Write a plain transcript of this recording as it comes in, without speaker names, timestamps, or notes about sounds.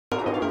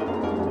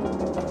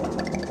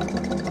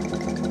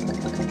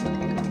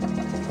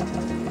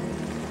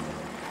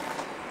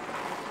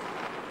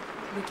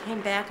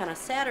came back on a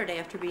Saturday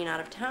after being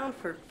out of town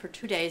for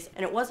 2 days,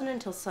 and it wasn't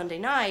until Sunday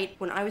night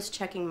when I was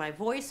checking my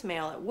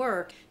voicemail at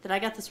work that I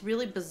got this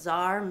really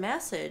bizarre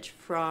message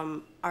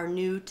from our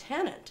new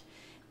tenant.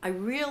 I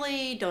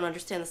really don't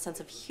understand the sense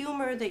of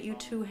humor that you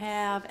two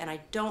have, and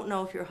I don't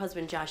know if your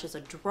husband Josh is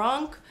a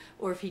drunk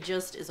or if he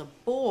just is a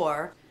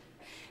bore.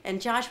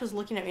 And Josh was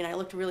looking at me and I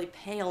looked really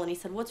pale, and he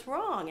said, "What's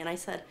wrong?" And I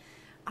said,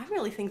 "I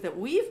really think that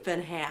we've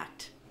been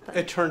hacked."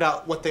 It turned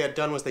out what they had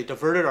done was they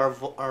diverted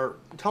our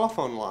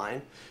telephone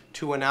line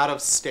to an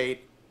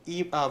out-of-state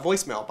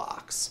voicemail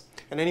box.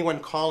 And anyone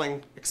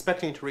calling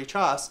expecting to reach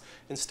us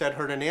instead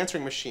heard an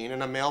answering machine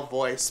and a male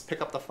voice pick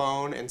up the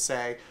phone and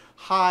say,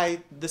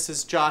 "Hi, this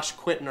is Josh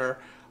Quittner.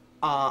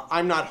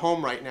 I'm not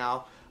home right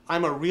now.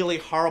 I'm a really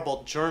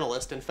horrible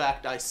journalist. In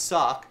fact, I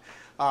suck.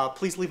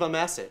 Please leave a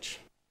message."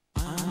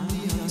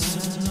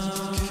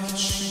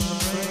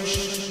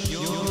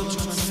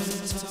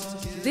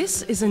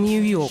 This is a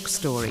New York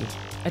story,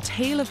 a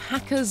tale of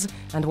hackers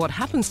and what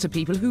happens to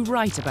people who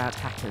write about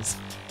hackers.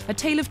 A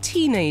tale of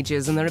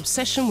teenagers and their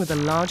obsession with the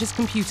largest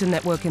computer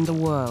network in the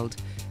world,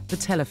 the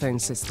telephone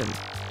system.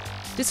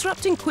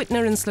 Disrupting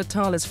Quittner and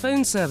Slatalla's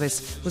phone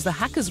service was the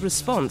hackers'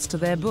 response to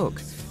their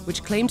book,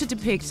 which claimed to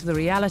depict the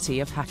reality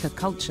of hacker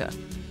culture.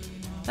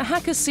 The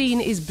hacker scene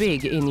is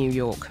big in New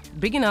York,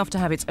 big enough to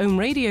have its own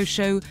radio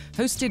show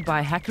hosted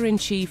by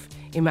hacker-in-chief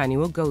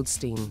Emmanuel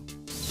Goldstein.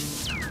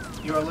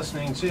 You're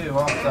listening to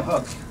Off the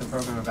Hook, the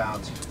program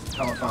about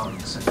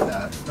telephones,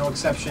 and no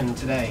exception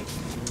today.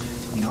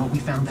 You know what we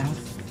found out?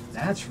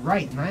 That's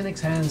right, NYNEX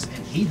has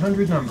an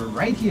 800 number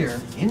right here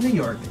in New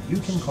York that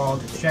you can call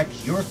to check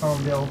your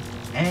phone bill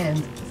and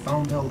the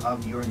phone bill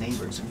of your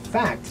neighbors. In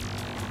fact,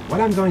 what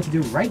I'm going to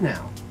do right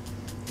now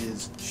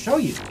is show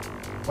you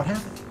what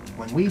happened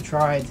when we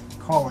tried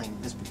calling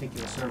this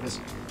particular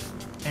service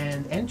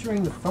and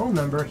entering the phone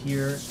number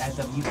here at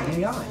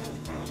WBAI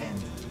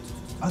and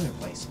other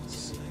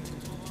places.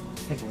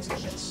 Take a listen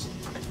to this.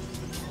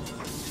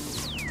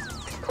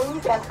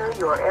 Please enter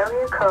your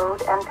area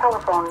code and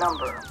telephone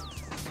number.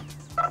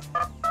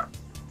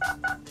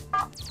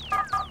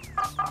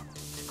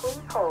 Please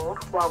hold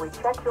while we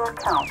check your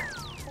count.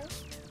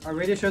 Our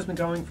radio show's been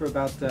going for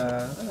about,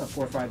 I don't know,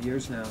 4 or 5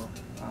 years now.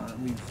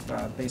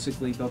 We've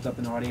basically built up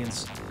an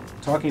audience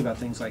talking about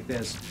things like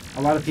this.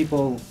 A lot of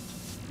people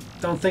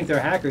don't think they're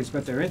hackers,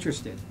 but they're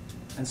interested.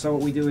 And so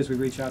what we do is we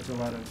reach out to a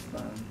lot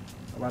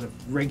of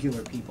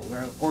regular people,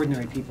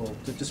 ordinary people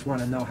that just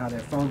want to know how their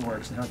phone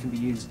works and how it can be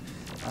used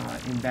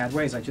in bad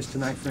ways. Like just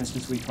tonight, for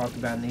instance, we talked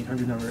about an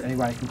 800 number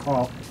anybody can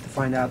call to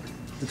find out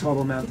the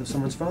total amount of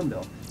someone's phone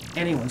bill,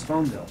 anyone's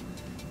phone bill.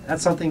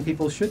 That's something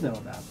people should know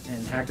about,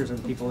 and hackers are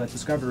the people that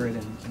discover it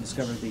and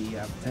discover the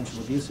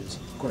potential abuses.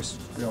 Of course,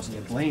 we also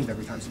get blamed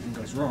every time something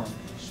goes wrong,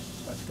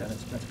 but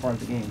that's part of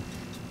the game.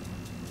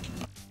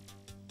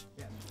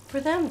 For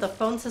them, the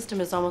phone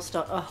system is almost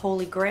a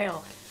holy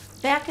grail.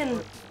 Back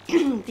in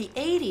the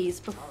 80s,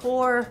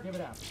 before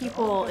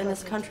people in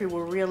this country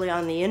were really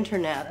on the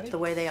internet the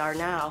way they are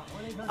now,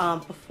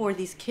 before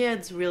these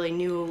kids really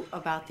knew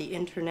about the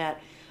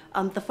internet,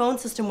 the phone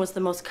system was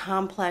the most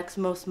complex,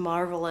 most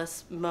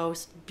marvelous,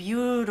 most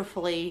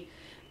beautifully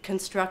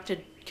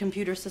constructed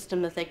computer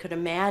system that they could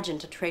imagine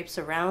to traipse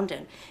around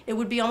in. It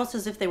would be almost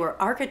as if they were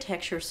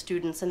architecture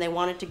students and they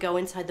wanted to go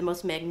inside the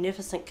most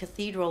magnificent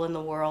cathedral in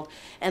the world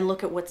and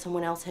look at what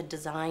someone else had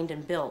designed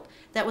and built.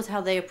 That was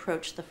how they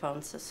approached the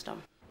phone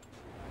system.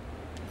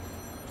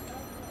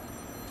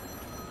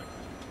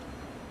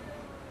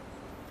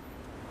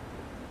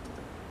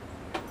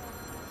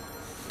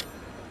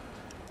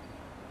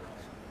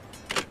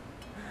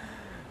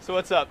 So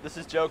what's up? This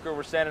is Joker.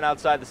 We're standing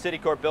outside the City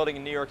Court building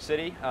in New York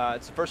City.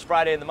 It's the first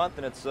Friday in the month,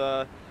 and it's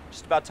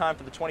just about time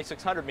for the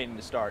 2600 meeting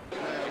to start.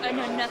 I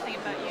know nothing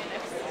about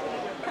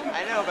Unix.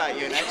 I know about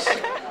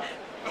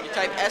Unix. You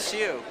type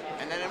SU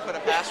and then input a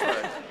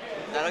password.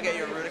 That'll get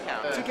you a root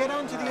account. To get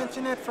onto the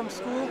internet from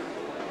school,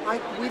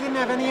 we didn't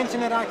have any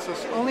internet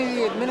access. Only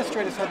the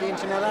administrators had the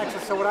internet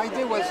access. So what I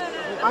did was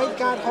I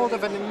got hold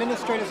of an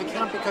administrator's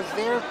account because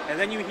they're... And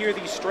then you hear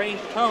these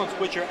strange tones,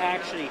 which are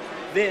actually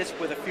this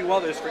with a few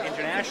others for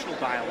international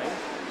dialing.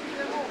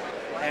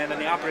 And then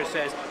the operator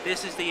says,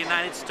 "This is the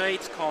United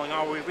States calling,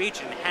 are we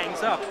reaching?" And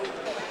hangs up.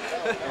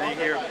 And then you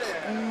hear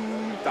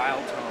dial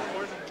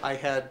tone. I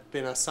had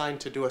been assigned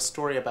to do a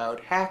story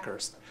about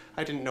hackers.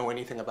 I didn't know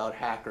anything about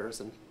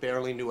hackers and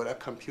barely knew what a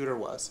computer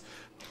was.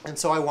 And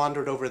so I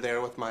wandered over there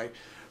with my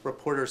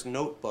reporter's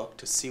notebook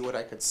to see what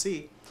I could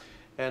see.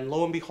 And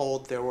lo and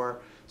behold, there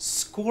were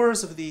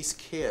scores of these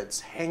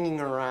kids hanging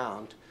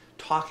around,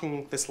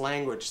 talking this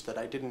language that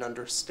I didn't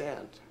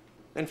understand.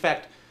 In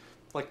fact,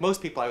 like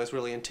most people, I was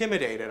really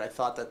intimidated. I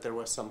thought that there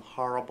was some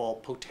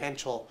horrible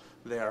potential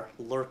there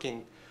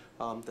lurking,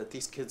 that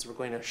these kids were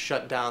going to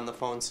shut down the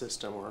phone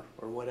system or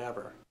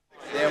whatever.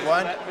 They have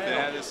one?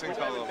 Yeah, this thing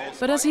called the whole...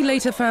 But as he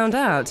later found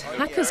out,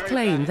 hackers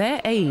claim their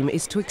aim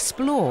is to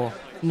explore,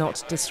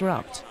 not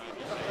disrupt.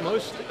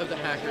 Most of the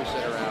hackers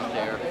that are out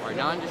there are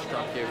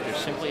non-destructive. They're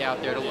simply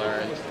out there to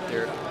learn.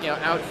 They're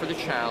out for the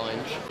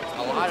challenge.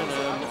 A lot of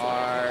them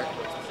are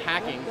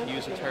hacking, to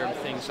use the term,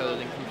 things other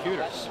than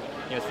computers,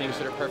 things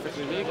that are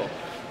perfectly legal.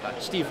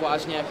 Steve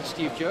Wozniak and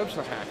Steve Jobs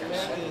were hackers.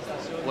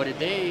 What did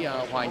they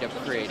wind up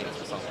creating?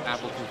 Well,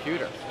 Apple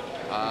Computer.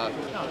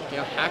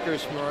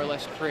 Hackers more or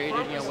less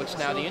created, what's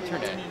now the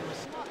internet.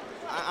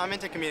 I'm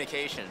into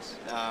communications.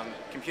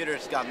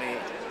 Computers got me.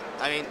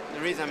 I mean,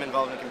 the reason I'm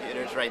involved in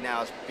computers right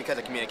now is because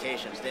of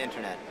communications, the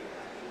internet.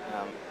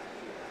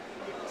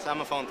 So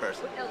I'm a phone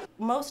person.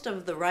 Most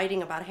of the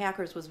writing about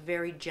hackers was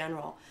very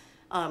general,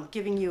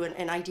 giving you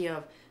an idea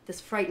of this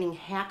frightening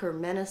hacker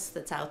menace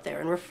that's out there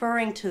and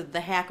referring to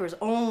the hackers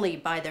only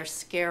by their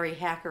scary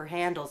hacker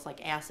handles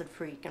like Acid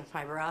Freak and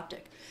Fiber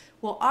Optic.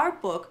 Well, our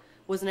book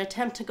was an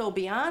attempt to go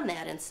beyond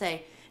that and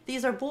say,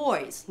 these are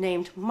boys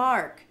named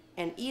Mark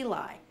and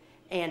Eli,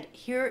 and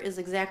here is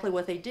exactly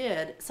what they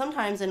did,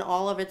 sometimes in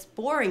all of its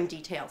boring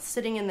details,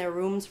 sitting in their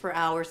rooms for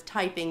hours,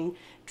 typing,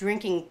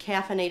 drinking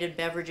caffeinated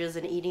beverages,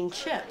 and eating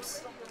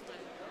chips.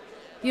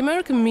 The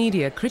American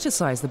media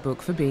criticized the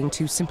book for being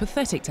too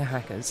sympathetic to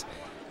hackers.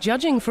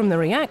 Judging from the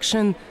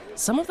reaction,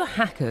 some of the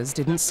hackers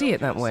didn't see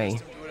it that way.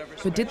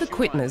 But did the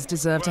Quittners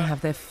deserve to have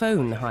their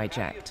phone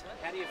hijacked?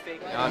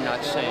 I'm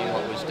not saying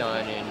what was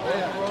done in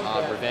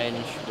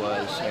revenge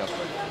was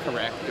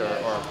correct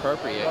or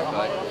appropriate,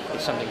 but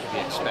it's something to be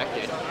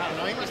expected.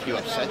 If you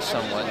upset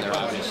someone, they're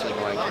obviously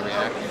going to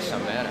react in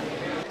some manner.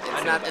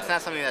 It's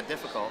not something that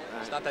difficult.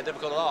 It's not that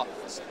difficult at all.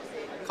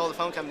 Call the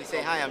phone company,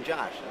 say, hi, I'm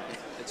Josh.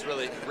 It's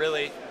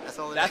really,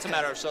 that's a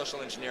matter of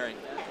social engineering.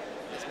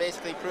 It's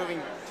basically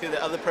proving to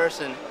the other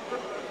person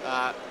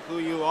who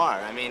you are.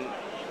 I mean,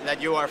 that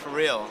you are for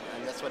real,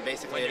 and that's what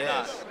basically it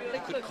is.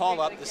 You could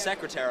call up the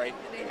secretary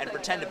and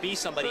pretend to be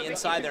somebody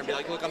inside there and be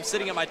like, look, I'm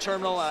sitting at my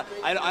terminal, I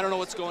don't know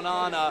what's going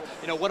on,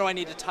 what do I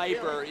need to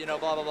type, or, blah,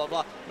 blah, blah,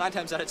 blah. 9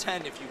 times out of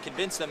 10, if you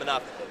convince them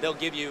enough, they'll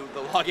give you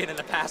the login and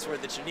the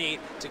password that you need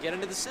to get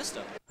into the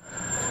system.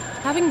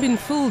 Having been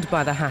fooled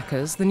by the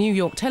hackers, the New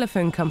York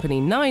telephone company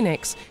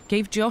 9X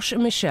gave Josh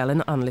and Michelle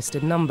an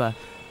unlisted number.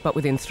 But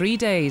within 3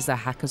 days, the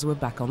hackers were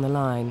back on the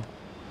line.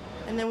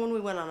 And then when we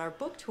went on our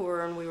book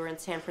tour and we were in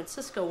San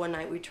Francisco one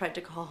night, we tried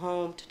to call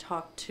home to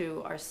talk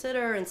to our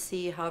sitter and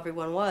see how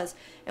everyone was.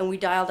 And we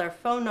dialed our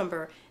phone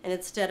number, and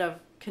instead of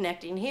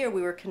connecting here,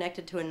 we were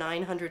connected to a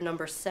 900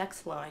 number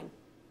sex line.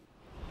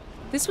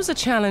 This was a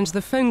challenge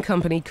the phone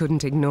company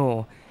couldn't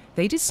ignore.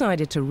 They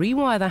decided to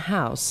rewire the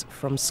house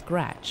from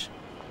scratch.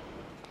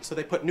 So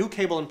they put new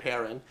cable and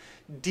pair in,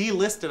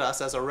 delisted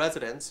us as a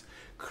residence,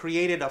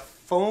 created a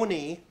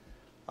phony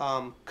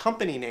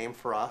company name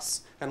for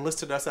us, and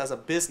listed us as a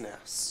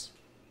business.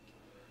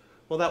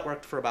 Well, that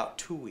worked for about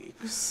 2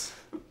 weeks.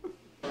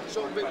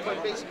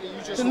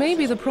 But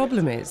maybe the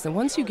problem is that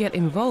once you get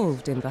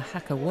involved in the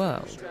hacker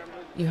world,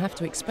 you have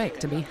to expect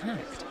to be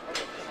hacked.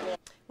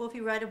 Well, if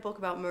you write a book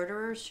about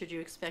murderers, should you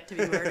expect to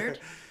be murdered?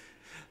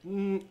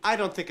 I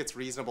don't think it's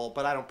reasonable,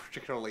 but I don't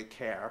particularly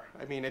care.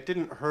 I mean, it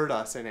didn't hurt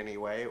us in any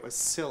way. It was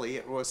silly.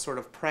 It was sort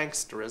of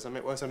pranksterism.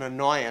 It was an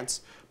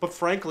annoyance. But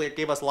frankly, it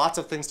gave us lots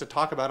of things to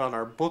talk about on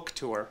our book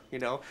tour,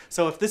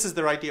 So if this is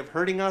their idea of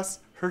hurting us,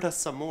 hurt us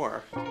some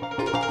more.